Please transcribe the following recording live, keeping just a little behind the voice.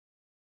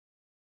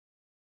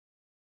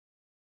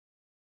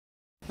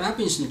There have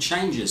been some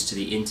changes to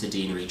the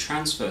interdeanery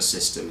transfer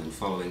system, and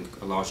following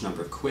a large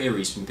number of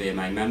queries from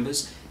BMA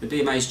members, the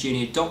BMA's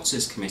Junior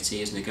Doctors Committee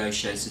has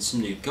negotiated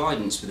some new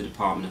guidance for the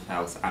Department of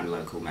Health and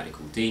local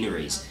medical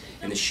deaneries.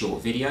 In this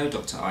short video,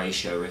 Dr.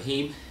 Ayeshia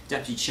Rahim,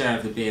 Deputy Chair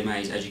of the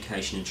BMA's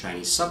Education and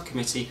Training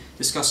subcommittee,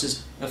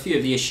 discusses a few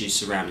of the issues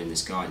surrounding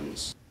this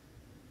guidance.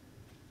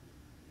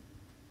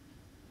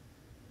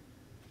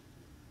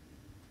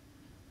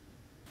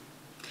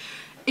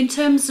 In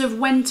terms of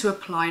when to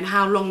apply and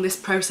how long this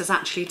process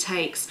actually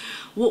takes,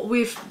 what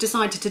we've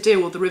decided to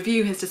do, or the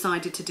review has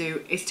decided to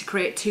do, is to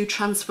create two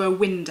transfer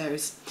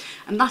windows.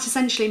 And that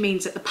essentially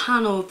means that the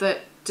panel that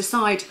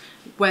decide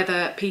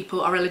whether people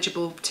are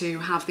eligible to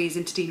have these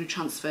interdeanery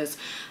transfers,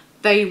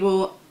 they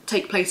will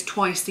take place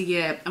twice a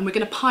year, and we're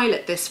going to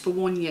pilot this for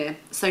 1 year.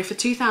 So for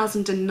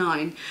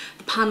 2009,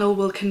 the panel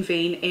will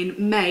convene in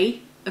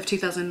May of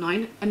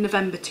 2009 and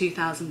November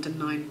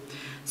 2009.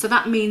 So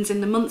that means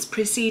in the months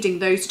preceding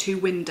those two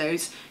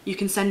windows, you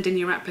can send in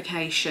your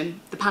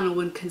application, the panel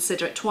will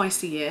consider it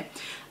twice a year,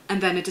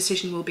 and then a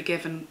decision will be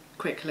given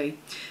quickly.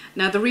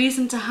 Now, the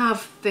reason to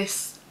have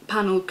this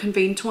panel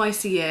convene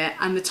twice a year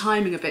and the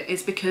timing of it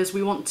is because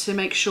we want to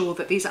make sure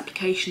that these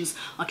applications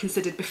are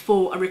considered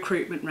before a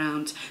recruitment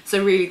round.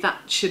 So really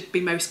that should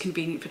be most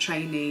convenient for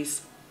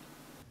trainees.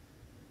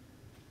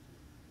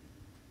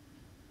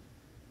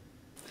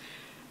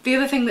 The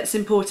other thing that's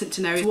important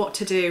to know is what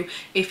to do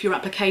if your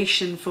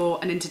application for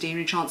an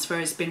interdeanery transfer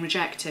has been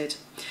rejected.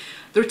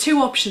 There are two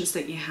options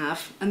that you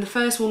have, and the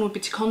first one would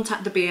be to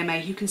contact the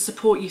BMA, who can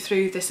support you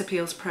through this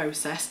appeals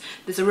process.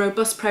 There's a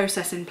robust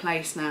process in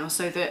place now,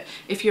 so that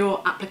if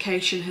your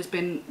application has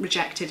been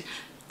rejected,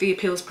 the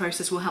appeals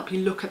process will help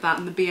you look at that,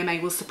 and the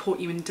BMA will support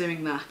you in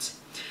doing that.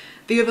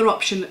 The other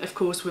option, of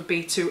course, would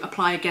be to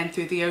apply again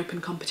through the open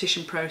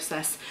competition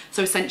process.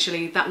 So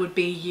essentially that would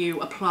be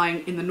you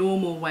applying in the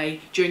normal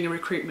way during a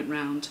recruitment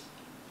round.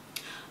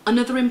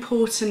 Another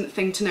important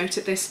thing to note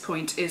at this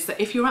point is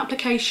that if your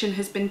application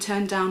has been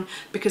turned down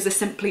because there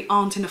simply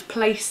aren't enough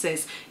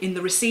places in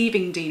the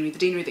receiving deanery, the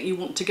deanery that you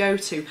want to go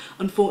to,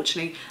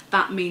 unfortunately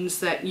that means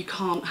that you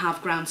can't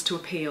have grounds to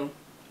appeal.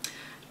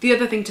 The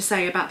other thing to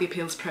say about the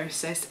appeals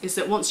process is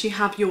that once you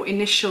have your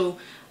initial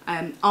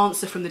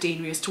answer from the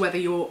deanery as to whether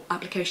your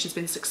application has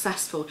been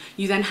successful,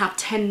 you then have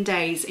 10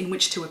 days in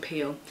which to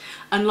appeal,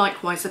 and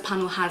likewise the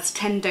panel has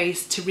 10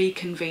 days to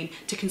reconvene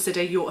to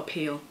consider your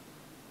appeal.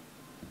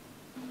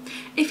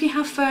 If you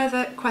have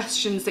further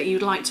questions that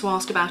you'd like to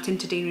ask about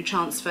interdeanery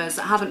transfers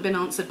that haven't been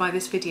answered by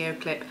this video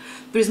clip,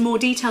 there is more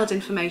detailed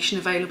information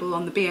available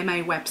on the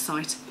BMA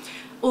website.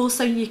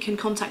 Also, you can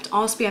contact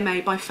Ask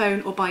BMA by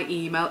phone or by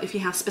email if you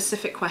have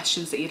specific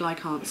questions that you'd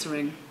like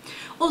answering.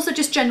 Also,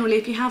 just generally,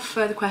 if you have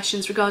further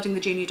questions regarding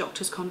the Junior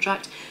Doctors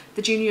contract,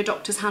 the Junior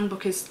Doctors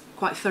Handbook is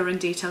quite thorough and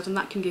detailed, and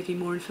that can give you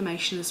more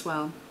information as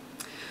well.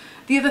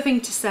 The other thing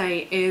to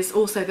say is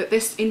also that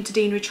this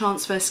interdeanery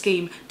transfer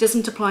scheme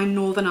doesn't apply in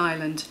Northern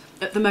Ireland.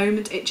 At the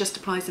moment, it just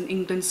applies in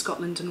England,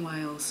 Scotland and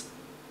Wales.